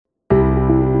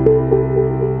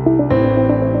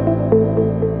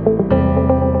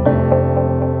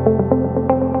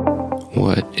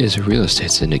is a real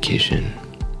estate syndication?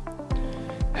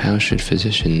 How should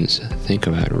physicians think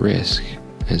about risk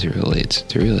as it relates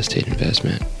to real estate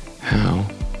investment? How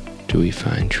do we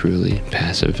find truly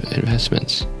passive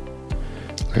investments?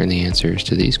 Learn the answers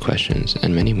to these questions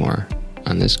and many more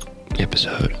on this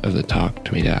episode of the Talk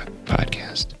to Me Doc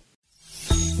podcast.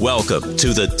 Welcome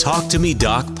to the Talk to Me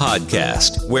Doc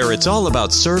podcast, where it's all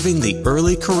about serving the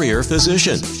early career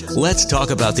physician. Let's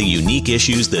talk about the unique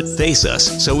issues that face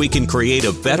us so we can create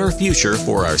a better future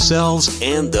for ourselves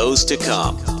and those to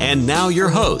come. And now your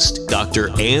host, Dr.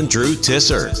 Andrew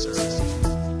Tisser.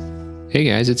 Hey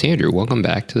guys, it's Andrew. Welcome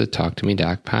back to the Talk to Me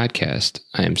Doc podcast.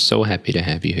 I am so happy to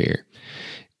have you here.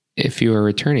 If you are a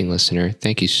returning listener,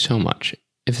 thank you so much.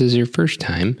 If this is your first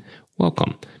time,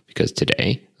 welcome, because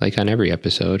today, like on every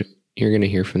episode, you're going to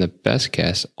hear from the best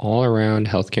guests all around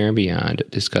healthcare and beyond,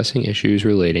 discussing issues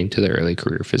relating to the early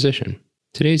career physician.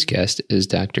 Today's guest is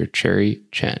Dr. Cherry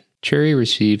Chen. Cherry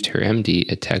received her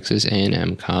MD at Texas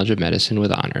A&M College of Medicine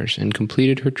with honors and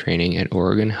completed her training at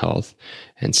Oregon Health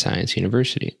and Science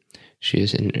University. She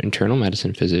is an internal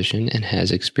medicine physician and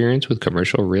has experience with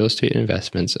commercial real estate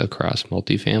investments across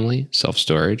multifamily,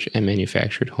 self-storage, and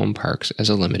manufactured home parks as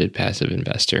a limited passive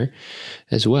investor,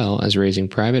 as well as raising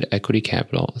private equity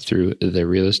capital through The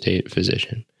Real Estate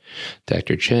Physician.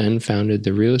 Dr. Chen founded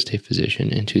The Real Estate Physician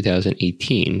in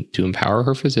 2018 to empower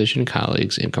her physician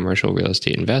colleagues in commercial real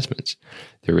estate investments.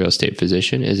 The Real Estate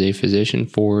Physician is a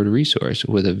physician-forward resource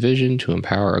with a vision to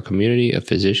empower a community of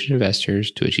physician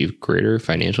investors to achieve greater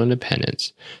financial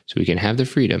independence so we can have the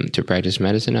freedom to practice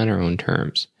medicine on our own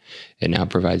terms. It now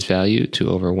provides value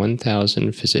to over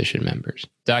 1,000 physician members.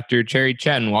 Dr. Cherry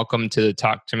Chen, welcome to the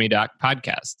Talk to Me Doc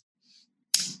podcast.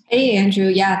 Hey, Andrew.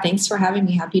 Yeah, thanks for having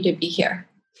me. Happy to be here.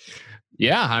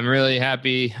 Yeah, I'm really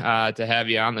happy to have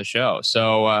you on the show.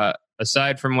 So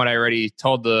aside from what I already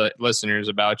told the listeners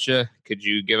about you, could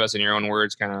you give us in your own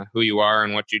words kind of who you are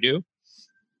and what you do?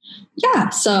 Yeah,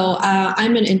 so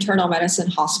I'm an internal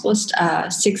medicine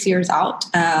hospitalist, 6 years out.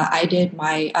 I did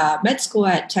my med school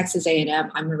at Texas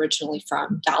A&M. I'm originally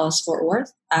from Dallas-Fort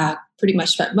Worth, pretty much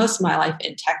spent most of my life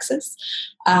in Texas.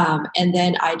 And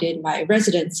then I did my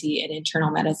residency in internal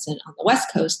medicine on the West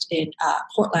Coast in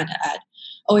Portland at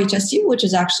OHSU, which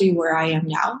is actually where I am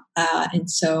now. And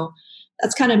so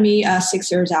that's kind of me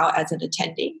 6 years out as an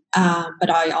attending. But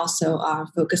I also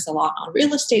focus a lot on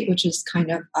real estate, which is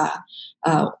kind of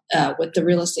with the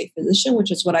real estate physician,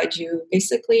 which is what I do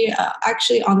basically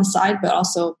actually on the side, but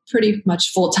also pretty much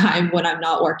full time when I'm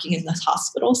not working in the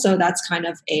hospital. So that's kind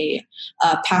of a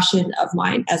passion of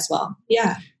mine as well.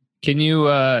 Yeah. Can you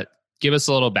give us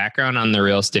a little background on the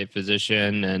real estate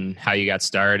physician and how you got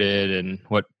started and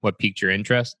what piqued your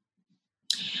interest?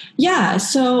 Yeah.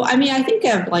 So, I mean, I think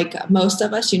of like most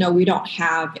of us, we don't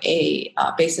have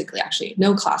basically actually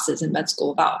no classes in med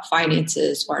school about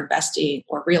finances or investing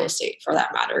or real estate for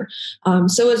that matter.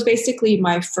 So it was basically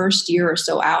my first year or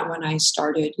so out when I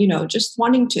started, just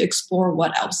wanting to explore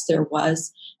what else there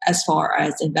was as far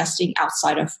as investing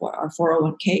outside of our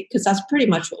 401k, because that's pretty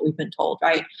much what we've been told,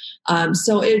 right?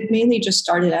 So it mainly just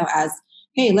started out as,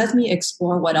 hey, let me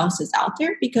explore what else is out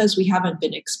there because we haven't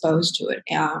been exposed to it.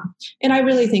 And I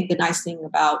really think the nice thing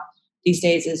about these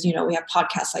days is, we have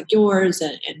podcasts like yours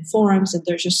and forums, and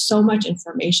there's just so much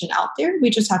information out there. We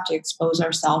just have to expose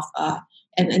ourselves.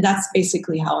 And that's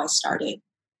basically how I started.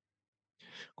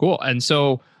 Cool. And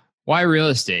so why real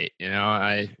estate?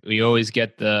 We always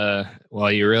get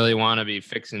you really want to be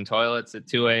fixing toilets at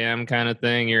 2 a.m. kind of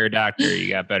thing. You're a doctor. You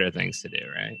got better things to do,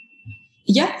 right?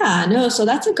 Yeah, no. So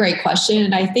that's a great question.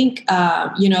 And I think,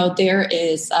 there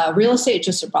is real estate,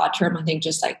 just a broad term. I think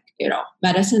just like,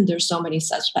 medicine, there's so many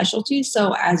such specialties.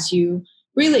 So as you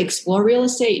really explore real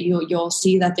estate, you'll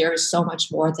see that there is so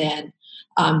much more than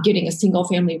getting a single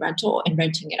family rental and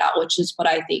renting it out, which is what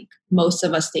I think most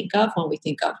of us think of when we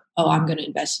think of, I'm going to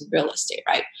invest in real estate,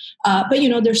 right? But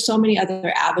there's so many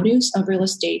other avenues of real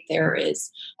estate. There is,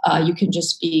 you can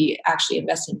just actually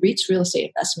invest in REITs, real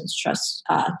estate investments trusts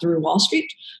through Wall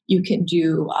Street. You can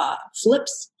do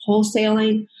flips,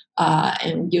 wholesaling,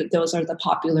 and those are the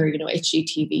popular,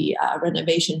 HGTV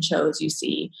renovation shows you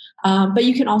see. But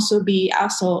you can also be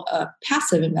a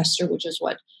passive investor, which is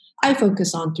what I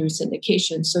focus on through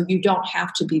syndication. So you don't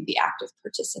have to be the active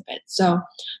participant. So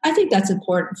I think that's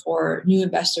important for new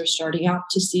investors starting out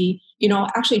to see,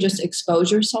 actually just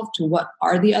expose yourself to what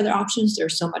are the other options.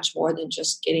 There's so much more than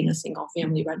just getting a single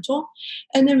family rental,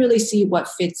 and then really see what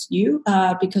fits you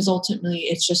because ultimately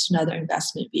it's just another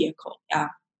investment vehicle. Yeah.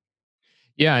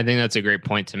 Yeah, I think that's a great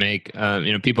point to make.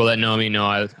 People that know me know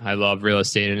I love real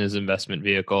estate and its investment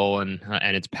vehicle and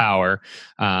its power.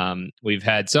 We've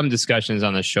had some discussions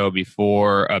on the show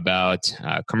before about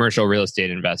commercial real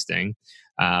estate investing,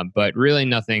 but really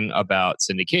nothing about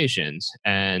syndications.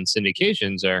 And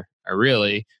syndications are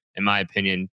really, in my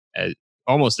opinion,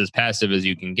 almost as passive as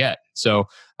you can get. So,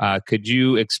 could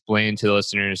you explain to the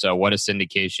listeners what a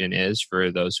syndication is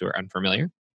for those who are unfamiliar?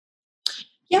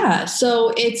 Yeah,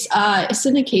 so it's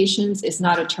syndications is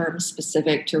not a term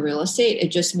specific to real estate. It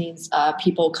just means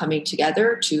people coming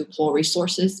together to pool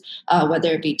resources,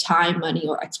 whether it be time, money,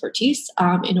 or expertise,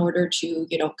 in order to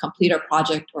complete a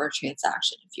project or a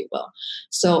transaction, if you will.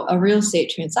 So a real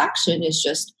estate transaction is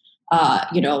just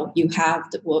you have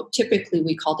what typically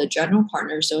we call the general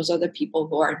partners. Those are the people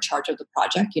who are in charge of the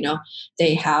project.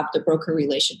 They have the broker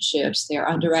relationships, they're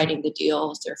underwriting the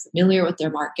deals, they're familiar with their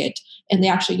market, and they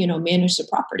actually, manage the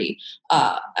property.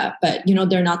 But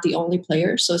they're not the only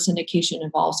player. So syndication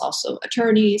involves also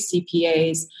attorneys,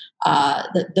 CPAs,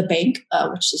 the bank,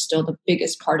 which is still the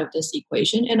biggest part of this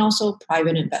equation, and also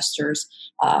private investors.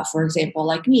 For example,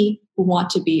 like me, who want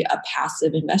to be a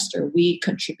passive investor. We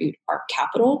contribute our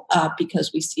capital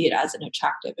because we see it as an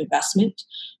attractive investment.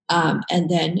 And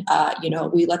then,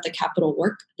 we let the capital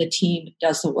work. The team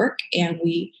does the work, and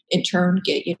we in turn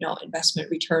get, investment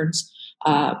returns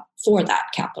for that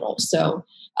capital. So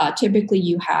typically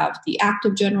you have the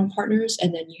active general partners,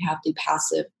 and then you have the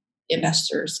passive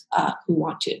investors who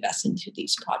want to invest into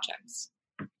these projects.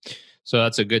 So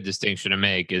that's a good distinction to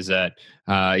make, is that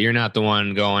you're not the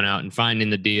one going out and finding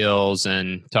the deals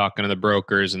and talking to the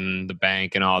brokers and the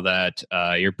bank and all that.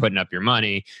 You're putting up your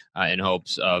money in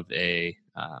hopes of a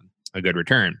good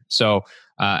return. So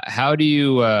how do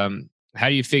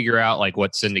you figure out like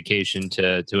what syndication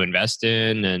to invest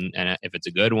in, and if it's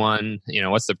a good one?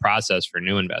 What's the process for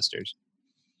new investors?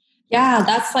 Yeah,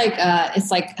 that's like, I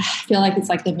feel like it's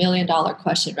like the $1 million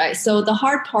question, right? So the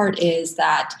hard part is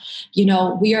that,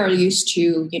 we are used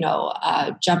to,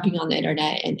 jumping on the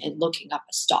internet and looking up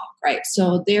a stock, right?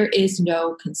 So there is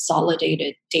no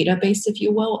consolidated database, if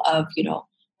you will, of,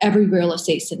 every real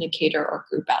estate syndicator or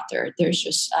group out there. There's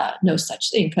just no such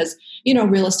thing because,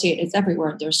 real estate is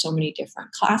everywhere. There's so many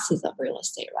different classes of real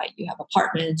estate, right? You have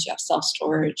apartments, you have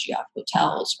self-storage, you have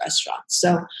hotels, restaurants.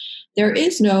 So there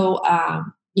is no,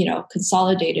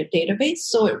 consolidated database.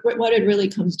 So what it really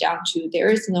comes down to, there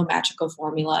is no magical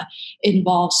formula. It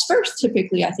involves first,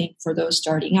 typically, I think for those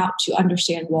starting out, to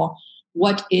understand, well,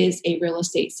 what is a real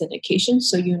estate syndication?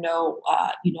 So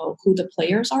who the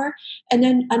players are, and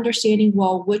then understanding,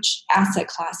 well, which asset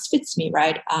class fits me,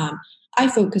 right? I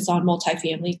focus on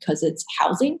multifamily because it's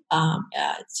housing,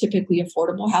 typically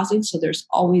affordable housing. So there's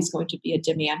always going to be a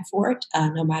demand for it,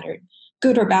 no matter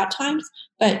good or bad times,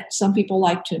 but some people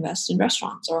like to invest in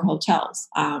restaurants or hotels.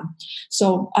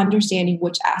 So understanding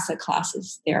which asset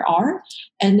classes there are.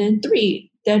 And then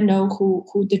 3, then know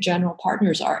who the general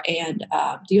partners are. And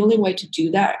the only way to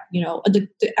do that,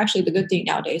 actually the good thing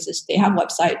nowadays is they have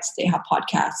websites, they have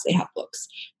podcasts, they have books.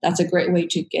 That's a great way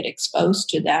to get exposed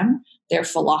to them, their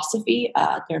philosophy,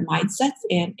 their mindsets,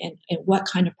 and what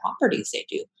kind of properties they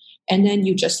do. And then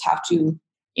you just have to,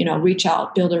 reach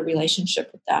out, build a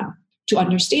relationship with them to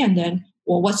understand then,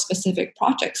 well, what specific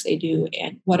projects they do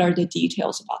and what are the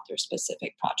details about their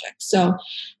specific projects. So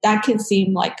that can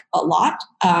seem like a lot,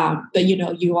 but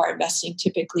you are investing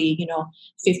typically,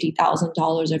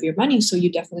 $50,000 of your money. So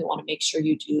you definitely want to make sure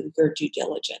you do your due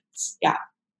diligence. Yeah.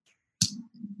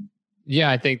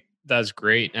 Yeah, I think that's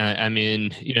great. I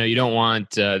mean, you don't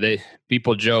want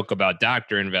people joke about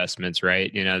doctor investments,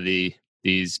 right?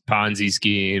 These Ponzi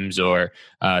schemes, or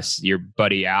your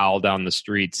buddy Al down the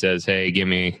street says, "Hey, give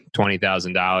me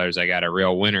 $20,000. I got a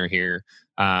real winner here."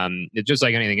 It's just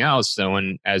like anything else. So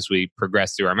as we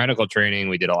progressed through our medical training,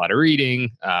 we did a lot of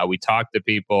reading. We talked to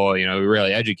people. We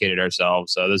really educated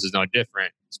ourselves. So this is no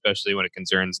different, especially when it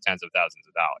concerns tens of thousands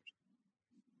of dollars.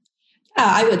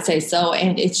 I would say so.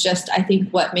 And it's just, I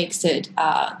think what makes it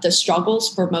the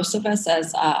struggles for most of us,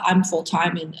 as I'm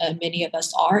full-time and many of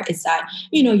us are, is that,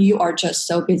 you are just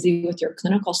so busy with your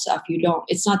clinical stuff.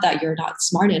 It's not that you're not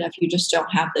smart enough. You just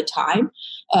don't have the time,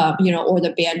 or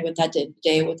the bandwidth at the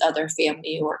day with other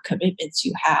family or commitments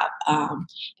you have.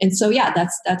 And so, yeah,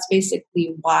 that's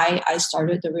basically why I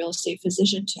started the Real Estate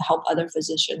Physician, to help other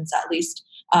physicians at least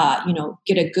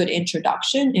get a good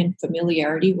introduction and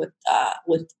familiarity with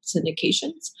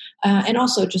syndications, and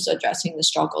also just addressing the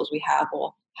struggles we have.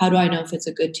 Well, how do I know if it's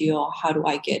a good deal? How do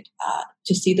I get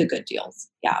to see the good deals?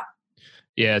 Yeah,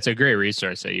 it's a great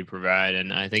resource that you provide,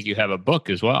 and I think you have a book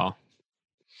as well.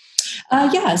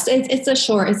 Yes,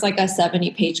 it's like a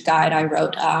 70-page guide I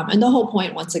wrote. And the whole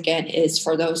point, once again, is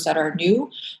for those that are new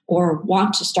or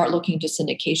want to start looking to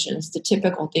syndications. The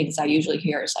typical things I usually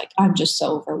hear is like, I'm just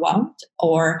so overwhelmed,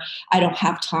 or I don't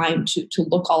have time to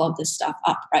look all of this stuff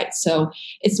up, right? So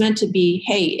it's meant to be,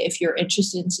 hey, if you're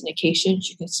interested in syndications,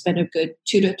 you can spend a good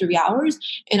 2 to 3 hours.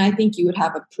 And I think you would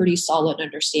have a pretty solid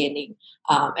understanding.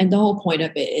 And the whole point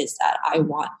of it is that I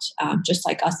want, just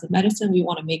like us in medicine, we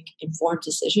want to make informed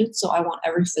decisions. So I want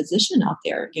every physician out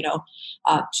there,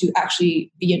 to actually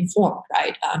be informed,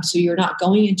 right? So you're not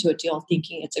going into a deal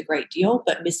thinking it's a great deal,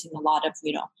 but missing a lot of,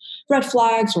 red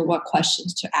flags or what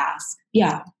questions to ask.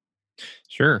 Yeah.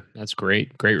 Sure. That's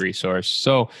great. Great resource.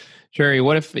 So, Sherry,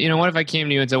 what if I came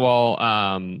to you and said,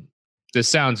 well, this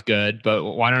sounds good, but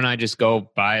why don't I just go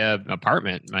buy an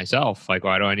apartment myself? Like,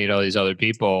 why do I need all these other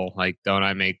people? Like, don't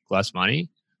I make less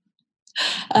money?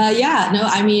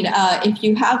 If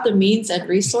you have the means and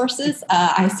resources,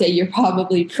 I say you're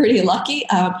probably pretty lucky.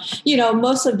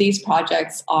 Most of these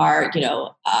projects are,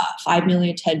 $5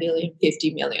 million, $10 million,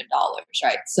 $50 million,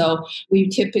 right? So we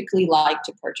typically like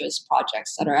to purchase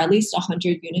projects that are at least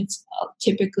 100 units,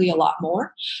 typically a lot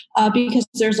more, because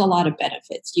there's a lot of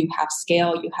benefits. You have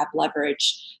scale, you have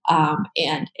leverage,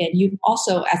 and you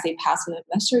also, as a passive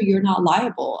investor, you're not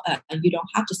liable. You don't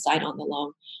have to sign on the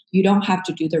loan. You don't have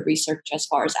to do the research as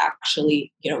far as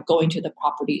actually, going to the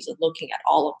properties and looking at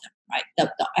all of them, right?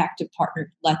 The active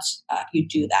partner lets you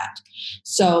do that.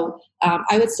 So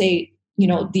I would say,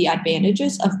 the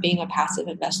advantages of being a passive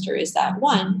investor is that,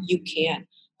 one, you can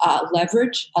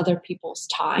leverage other people's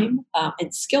time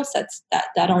and skill sets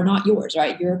that are not yours,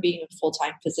 right? You're being a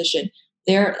full-time physician.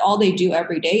 All they do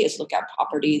every day is look at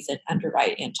properties and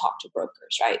underwrite and talk to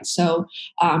brokers, right? So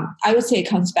I would say it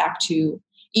comes back to,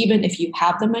 even if you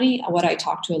have the money, what I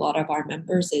talk to a lot of our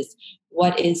members is,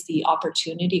 what is the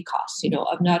opportunity cost,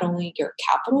 of not only your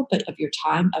capital, but of your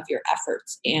time, of your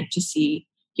efforts, and to see,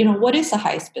 what is the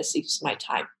highest best use of my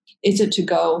time? Is it to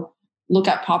go look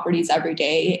at properties every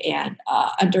day and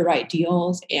underwrite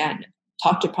deals and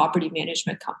talk to property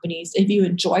management companies? If you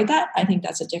enjoy that, I think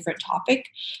that's a different topic.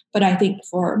 But I think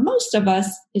for most of us,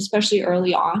 especially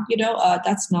early on,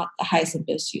 that's not the highest and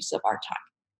best use of our time.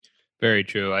 Very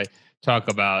true. I talk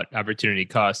about opportunity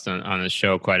cost on the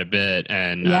show quite a bit,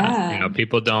 and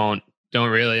people don't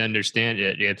really understand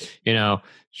it.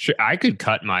 Sure, I could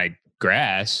cut my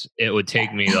grass. It would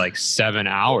take me like 7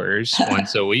 hours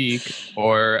once a week,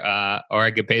 or I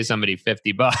could pay somebody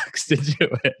 $50 to do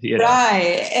it.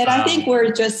 Right. And I think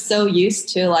we're just so used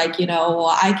to I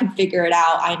can figure it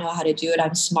out. I know how to do it.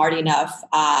 I'm smart enough.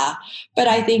 But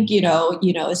I think,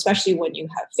 especially when you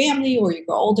have family or you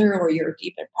grow older or you're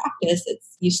deep in practice,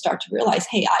 you start to realize,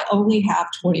 hey, I only have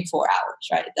 24 hours,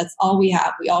 right? That's all we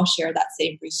have. We all share that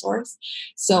same resource.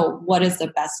 So what is the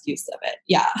best use of it?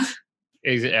 Yeah.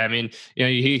 I mean,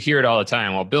 you hear it all the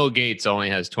time. Well, Bill Gates only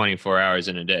has 24 hours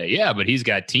in a day. Yeah, but he's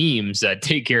got teams that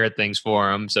take care of things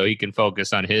for him, so he can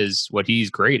focus on what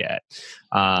he's great at.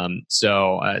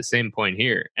 Same point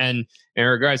here. And in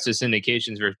regards to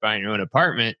syndications versus buying your own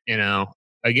apartment,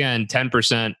 again,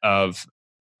 10% of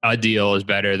a deal is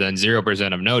better than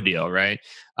 0% of no deal, right?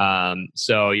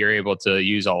 So you're able to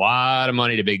use a lot of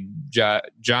money to big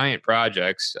giant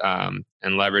projects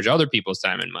and leverage other people's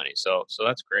time and money. So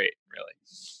that's great, really.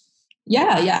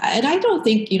 Yeah. And I don't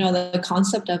think, the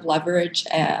concept of leverage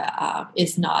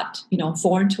is not,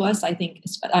 foreign to us. I think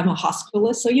I'm a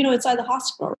hospitalist. So, inside the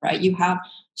hospital, right, you have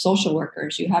social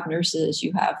workers, you have nurses,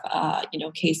 you have,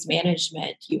 case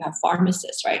management, you have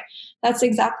pharmacists, right? That's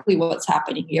exactly what's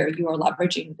happening here. You are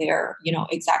leveraging their,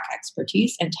 exact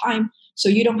expertise and time. So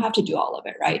you don't have to do all of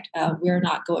it, right? We're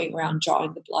not going around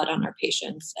drawing the blood on our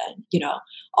patients and,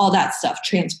 all that stuff,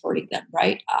 transporting them,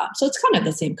 right? So it's kind of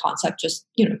the same concept, just,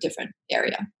 different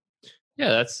area. Yeah,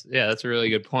 that's a really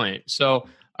good point. So,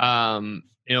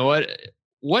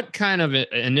 what kind of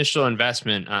initial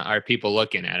investment are people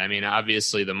looking at? I mean,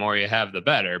 obviously, the more you have, the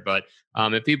better. But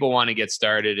if people want to get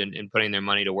started in putting their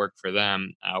money to work for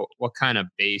them, what kind of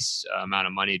base amount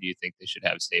of money do you think they should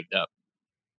have saved up?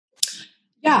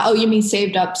 Yeah. Oh, you mean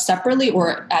saved up separately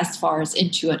or as far as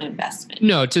into an investment?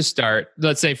 No, to start,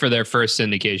 let's say for their first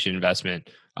syndication investment,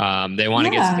 they want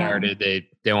to get started.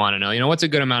 They want to know, what's a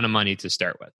good amount of money to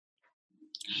start with?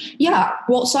 Yeah.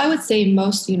 Well, so I would say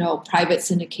most, private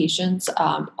syndications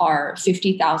are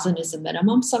 50,000 is a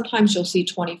minimum. Sometimes you'll see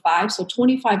 25. So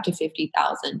 25 to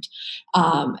 50,000.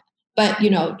 But,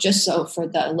 just so for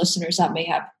the listeners that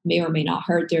may or may not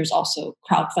heard, there's also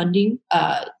crowdfunding.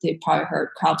 They've probably heard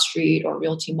CrowdStreet or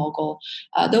Realty Mogul.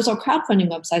 Those are crowdfunding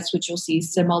websites, which you'll see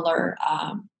similar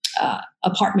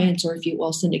apartments, or if you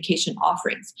will, syndication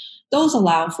offerings. Those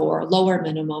allow for lower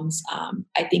minimums.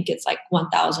 I think it's like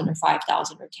 1,000 or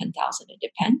 5,000 or 10,000. It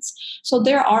depends. So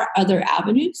there are other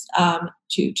avenues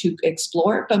to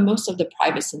explore, but most of the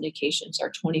private syndications are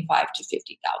 25 to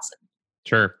 50,000.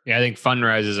 Sure. Yeah, I think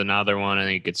Fundrise is another one. I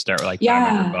think you could start with like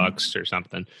 $500 or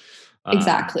something.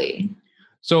 Exactly.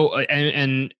 So,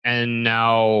 and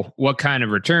now, what kind of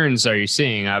returns are you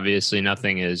seeing? Obviously,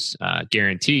 nothing is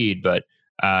guaranteed, but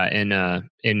in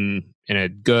a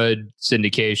good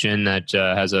syndication that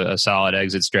has a solid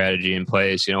exit strategy in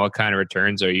place, what kind of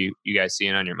returns are you guys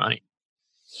seeing on your money?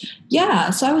 Yeah,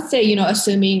 so I would say,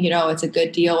 assuming, it's a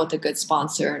good deal with a good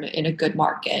sponsor in a good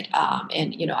market.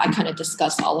 And, I kind of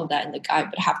discussed all of that in the guide,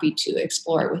 but happy to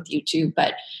explore it with you too.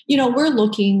 But, we're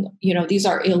looking, these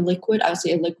are illiquid, I would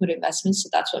say illiquid investments. So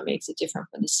that's what makes it different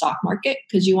from the stock market,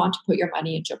 because you want to put your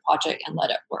money into a project and let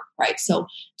it work, right? So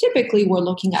typically we're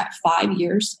looking at 5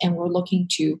 years, and we're looking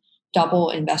to double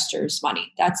investors'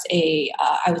 money. That's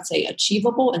I would say,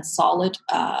 achievable and solid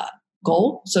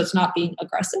goal. So it's not being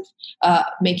aggressive,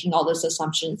 making all those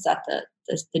assumptions that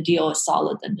the deal is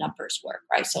solid, the numbers work,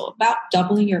 right? So about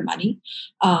doubling your money.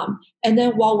 And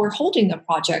then while we're holding the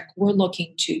project, we're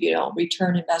looking to,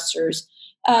 return investors.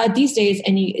 These days,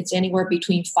 it's anywhere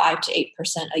between 5 to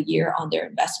 8% a year on their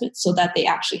investment, so that they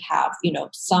actually have,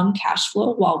 some cash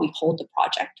flow while we hold the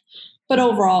project. But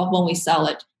overall, when we sell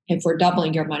it, if we're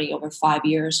doubling your money over 5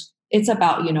 years, it's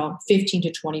about, 15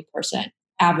 to 20%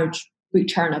 average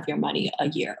return of your money a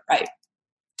year, right?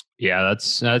 Yeah,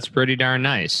 that's pretty darn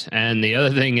nice. And the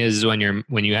other thing is, when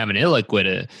you have an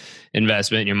illiquid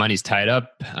investment, your money's tied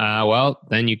up. Well,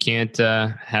 then you can't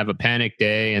have a panic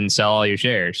day and sell all your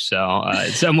shares. So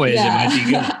in some ways, It might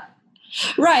be good.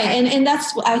 Right. And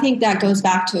that's, I think that goes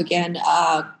back to, again,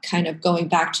 kind of going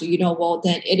back to, well,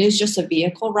 then it is just a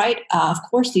vehicle, right? Of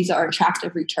course, these are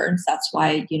attractive returns. That's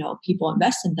why, people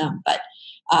invest in them. But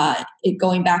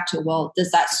going back to, well,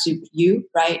 does that suit you,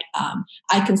 right?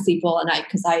 I can sleep well at night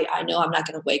because I know I'm not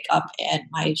going to wake up and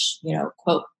my,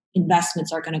 quote,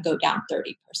 investments are going to go down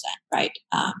 30%, right?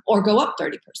 Or go up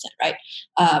 30%, right?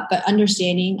 But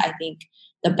understanding, I think,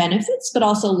 the benefits, but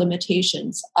also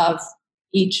limitations of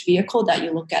each vehicle that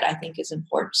you look at, I think, is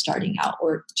important starting out,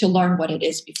 or to learn what it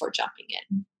is before jumping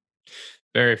in.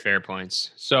 Very fair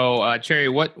points. So, Cherry,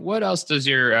 what else does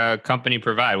your company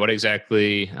provide? What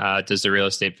exactly does the real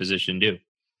estate physician do?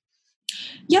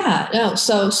 Yeah, no.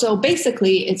 So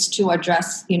basically, it's to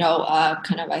address,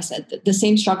 kind of, I said, the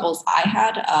same struggles I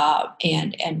had,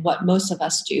 and what most of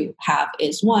us do have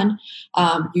is, one,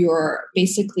 you're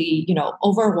basically,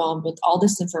 overwhelmed with all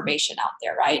this information out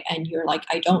there, right? And you're like,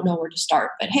 I don't know where to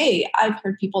start. But hey, I've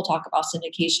heard people talk about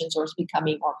syndications, or it's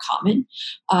becoming more common.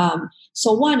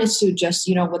 So one is to just,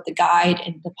 with the guide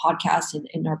and the podcast and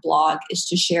in our blog, is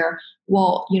to share,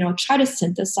 well, try to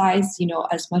synthesize,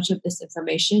 as much of this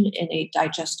information in a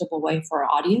digestible way for our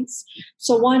audience.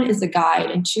 So one is the guide,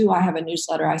 and two, I have a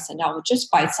newsletter I send out with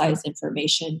just bite-sized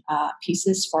information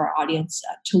pieces for our audience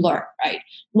to learn, right?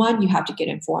 One, you have to get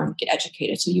informed, get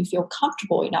educated, so you feel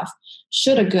comfortable enough.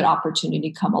 Should a good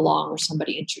opportunity come along or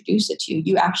somebody introduce it to you,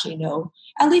 you actually know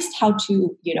at least how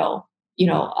to,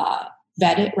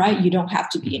 vet it, right? You don't have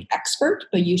to be an expert,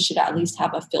 but you should at least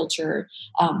have a filter,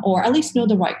 or at least know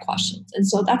the right questions. And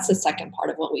so that's the second part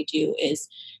of what we do is,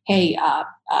 hey,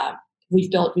 we've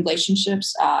built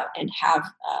relationships and have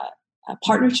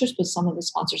partnerships with some of the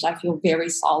sponsors I feel very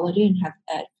solid in, have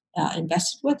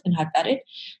invested with and have vetted.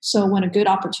 So when a good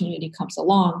opportunity comes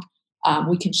along,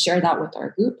 we can share that with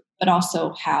our group, but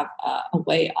also have a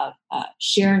way of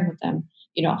sharing with them,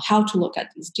 how to look at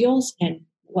these deals and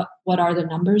what are the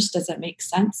numbers? Does it make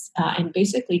sense? And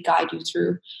basically guide you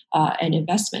through an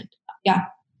investment. Yeah.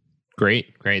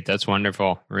 Great. That's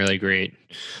wonderful. Really great.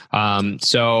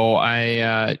 So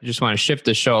I just want to shift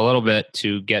the show a little bit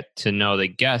to get to know the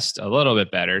guest a little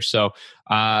bit better. So,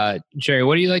 Cherry,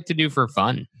 what do you like to do for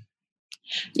fun?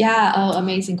 Yeah. Oh,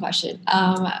 amazing question.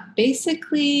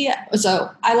 Basically,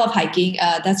 so I love hiking.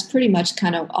 That's pretty much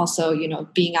kind of also,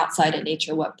 being outside in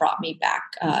nature, what brought me back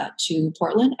to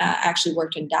Portland. I actually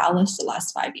worked in Dallas the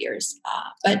last 5 years.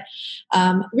 But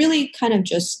really kind of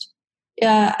just,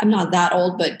 I'm not that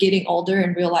old, but getting older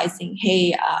and realizing,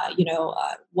 hey,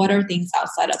 what are things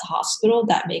outside of the hospital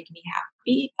that make me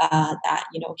happy, that,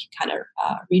 can kind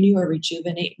of renew or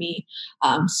rejuvenate me,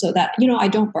 so that, I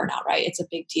don't burn out, right? It's a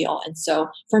big deal. And so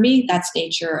for me, that's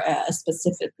nature,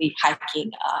 specifically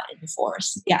hiking in the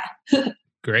forest. Yeah.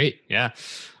 Great. Yeah.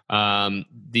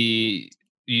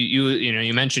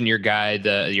 You mentioned your guide,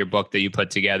 your book that you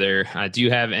put together. Do you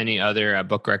have any other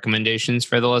book recommendations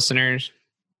for the listeners?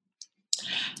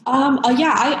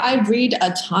 Yeah, I read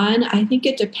a ton. I think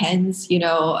it depends,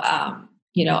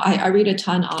 I read a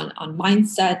ton on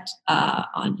mindset,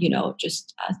 on,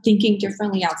 just thinking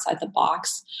differently outside the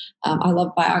box. I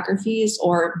love biographies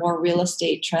or more real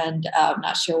estate trend. I'm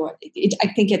not sure I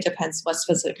think it depends what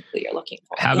specifically you're looking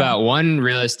for. How about one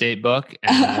real estate book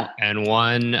and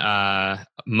one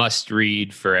must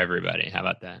read for everybody? How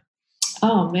about that?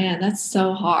 Oh man, that's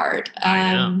so hard.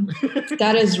 I know.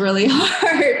 That is really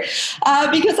hard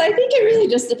because I think it really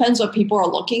just depends what people are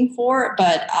looking for.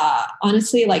 But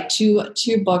honestly, like two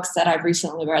books that I've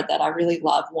recently read that I really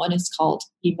love. One is called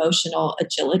Emotional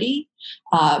Agility,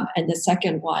 and the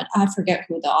second one, I forget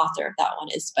who the author of that one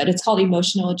is, but it's called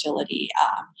Emotional Agility.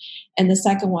 And the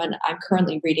second one I'm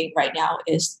currently reading right now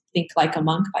is Think Like a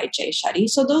Monk by Jay Shetty.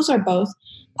 So those are both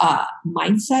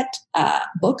mindset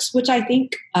books, which I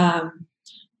think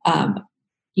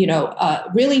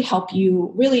really help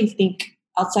you really think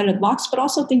outside of the box, but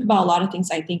also think about a lot of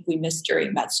things I think we missed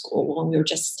during med school when we were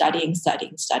just studying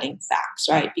facts,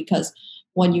 right? Because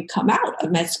when you come out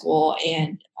of med school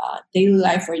and daily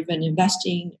life or even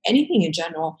investing, anything in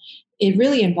general, it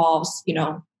really involves,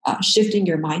 shifting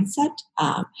your mindset,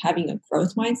 having a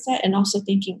growth mindset, and also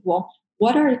thinking, well,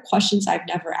 what are questions I've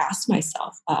never asked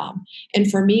myself?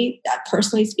 And for me,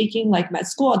 personally speaking, like med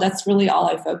school, that's really all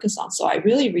I focus on. So I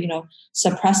really,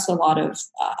 suppressed a lot of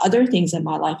other things in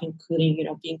my life, including,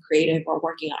 being creative or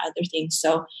working on other things.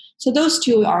 So those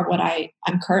two are what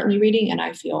I'm currently reading, and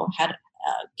I feel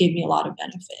gave me a lot of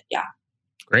benefit. Yeah.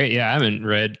 Great. Yeah, I haven't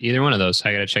read either one of those.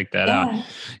 I got to check that out.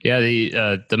 Yeah,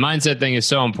 the mindset thing is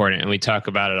so important, and we talk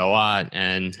about it a lot.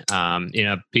 And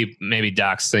people, maybe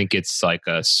docs think it's like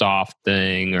a soft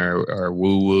thing or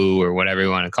woo woo or whatever you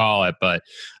want to call it. But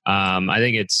I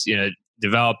think it's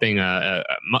developing an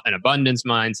abundance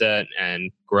mindset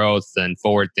and growth and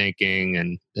forward thinking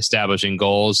and establishing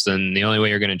goals. Then the only way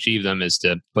you're going to achieve them is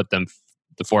to put them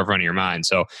at the forefront of your mind.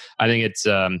 So I think it's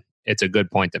a good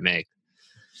point to make.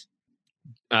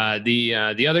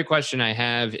 The other question I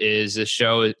have is the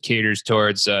show caters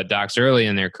towards docs early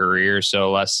in their career, so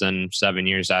less than 7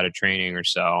 years out of training or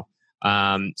so.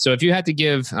 So if you had to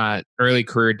give early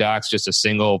career docs just a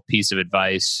single piece of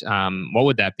advice, what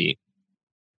would that be?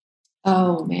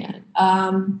 Oh man,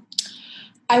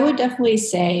 I would definitely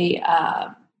say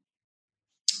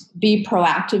be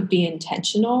proactive, be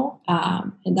intentional.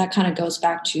 And that kind of goes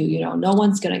back to, no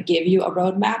one's going to give you a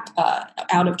roadmap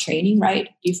out of training, right?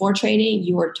 Before training,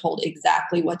 you were told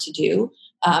exactly what to do.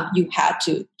 You had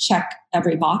to check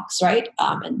every box, right?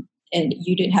 And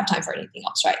you didn't have time for anything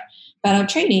else, right? But out of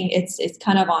training, it's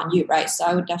kind of on you, right? So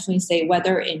I would definitely say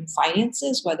whether in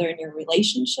finances, whether in your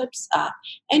relationships,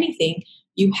 anything,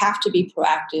 you have to be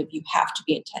proactive. You have to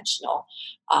be intentional.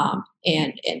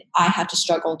 And I had to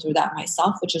struggle through that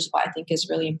myself, which is what I think is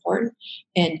really important.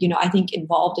 And, I think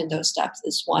involved in those steps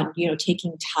is one,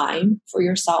 taking time for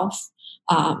yourself,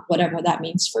 whatever that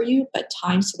means for you, but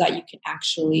time so that you can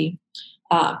actually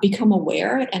become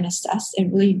aware and assess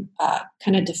and really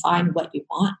kind of define what you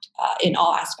want in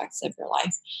all aspects of your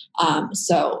life.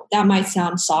 So that might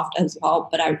sound soft as well,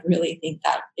 but I really think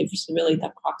that it's really the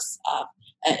crux of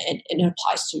and it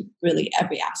applies to really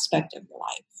every aspect of your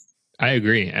life. I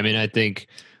agree. I mean, I think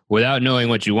without knowing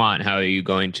what you want, how are you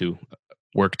going to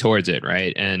work towards it,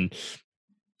 right? And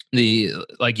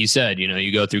like you said,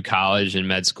 you go through college and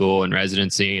med school and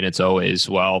residency, and it's always,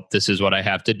 well, this is what I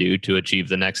have to do to achieve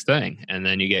the next thing. And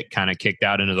then you get kind of kicked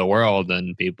out into the world,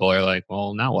 and people are like,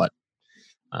 well, now what?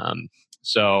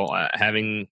 So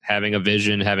having a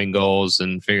vision, having goals,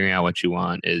 and figuring out what you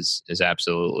want is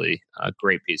absolutely a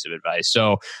great piece of advice.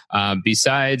 So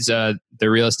besides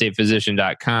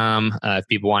therealestatephysician.com, if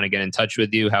people want to get in touch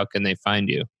with you, how can they find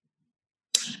you?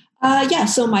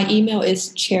 So my email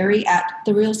is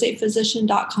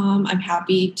cherry@therealestatephysician.com. I'm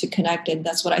happy to connect, and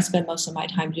that's what I spend most of my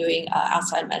time doing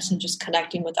outside of medicine, just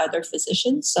connecting with other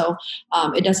physicians. So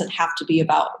it doesn't have to be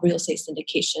about real estate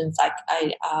syndications.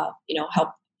 I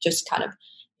help just kind of,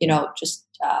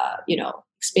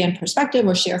 expand perspective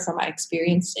or share from my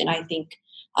experience. And I think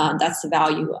that's the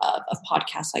value of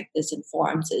podcasts like this and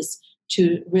forums, is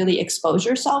to really expose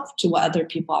yourself to what other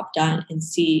people have done and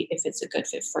see if it's a good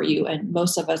fit for you. And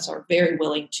most of us are very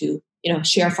willing to,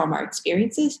 share from our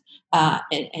experiences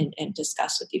and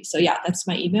discuss with you. So yeah, that's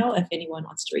my email if anyone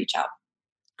wants to reach out.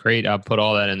 Great. I'll put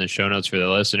all that in the show notes for the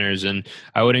listeners. And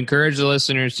I would encourage the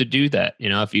listeners to do that.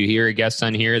 If you hear a guest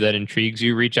on here that intrigues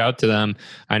you, reach out to them.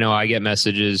 I know I get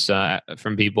messages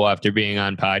from people after being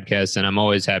on podcasts, and I'm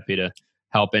always happy to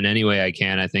help in any way I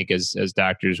can. I think as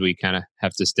doctors, we kind of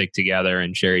have to stick together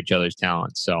and share each other's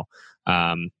talents. So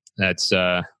that's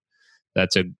a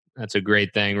That's a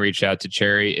great thing. Reach out to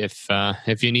Cherry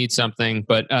if you need something.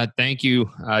 But thank you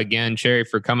again, Cherry,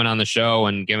 for coming on the show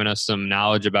and giving us some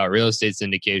knowledge about real estate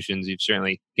syndications. You've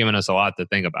certainly given us a lot to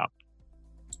think about.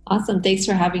 Awesome. Thanks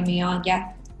for having me on.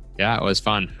 Yeah. Yeah, it was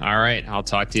fun. All right. I'll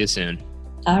talk to you soon.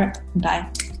 All right. Bye.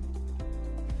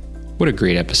 What a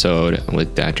great episode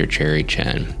with Dr. Cherry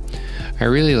Chen. I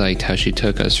really liked how she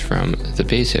took us from the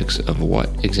basics of what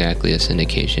exactly a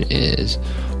syndication is,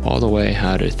 all the way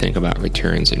how to think about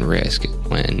returns and risk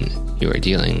when you are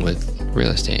dealing with real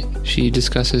estate. She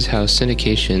discusses how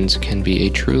syndications can be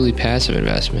a truly passive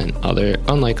investment,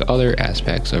 unlike other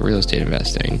aspects of real estate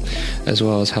investing, as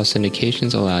well as how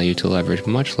syndications allow you to leverage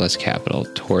much less capital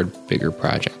toward bigger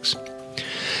projects.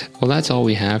 Well, that's all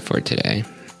we have for today.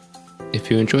 If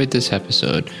you enjoyed this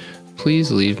episode,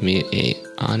 please leave me an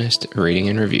honest rating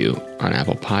and review on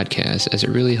Apple Podcasts, as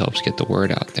it really helps get the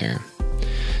word out there.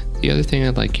 The other thing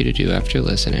I'd like you to do after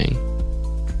listening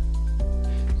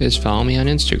is follow me on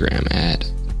Instagram at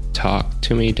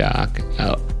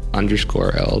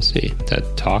talktomedoc_LLC.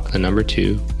 That talk, the number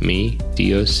 2, me,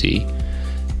 DOC,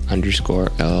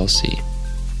 _LLC.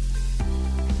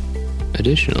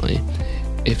 Additionally,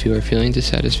 if you are feeling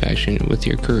dissatisfaction with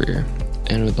your career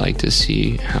and would like to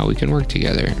see how we can work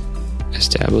together,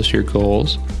 establish your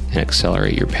goals, and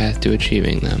accelerate your path to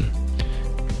achieving them,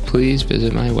 please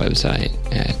visit my website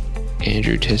at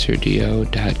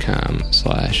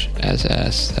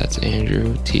andrewtisserdo.com/ss. That's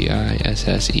Andrew,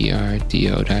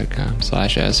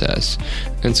 TISSERDO.com/SS,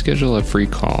 and schedule a free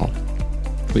call.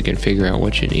 We can figure out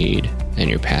what you need and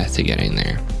your path to getting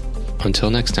there.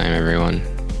 Until next time, everyone,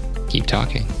 keep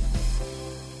talking.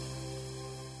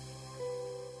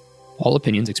 All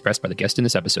opinions expressed by the guest in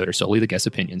this episode are solely the guest's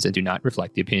opinions and do not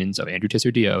reflect the opinions of Andrew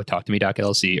Tisserdo, Talk to Me Doc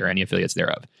LLC, or any affiliates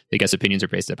thereof. The guest's opinions are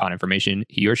based upon information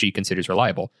he or she considers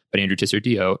reliable, but Andrew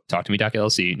Tisserdo, Talk to Me Doc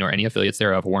LLC, nor any affiliates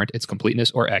thereof warrant its completeness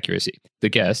or accuracy. The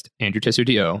guest, Andrew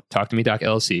Tisserdo, Talk to Me Doc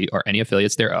LLC, or any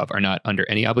affiliates thereof are not under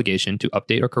any obligation to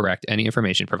update or correct any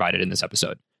information provided in this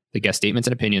episode. The guest statements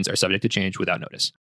and opinions are subject to change without notice.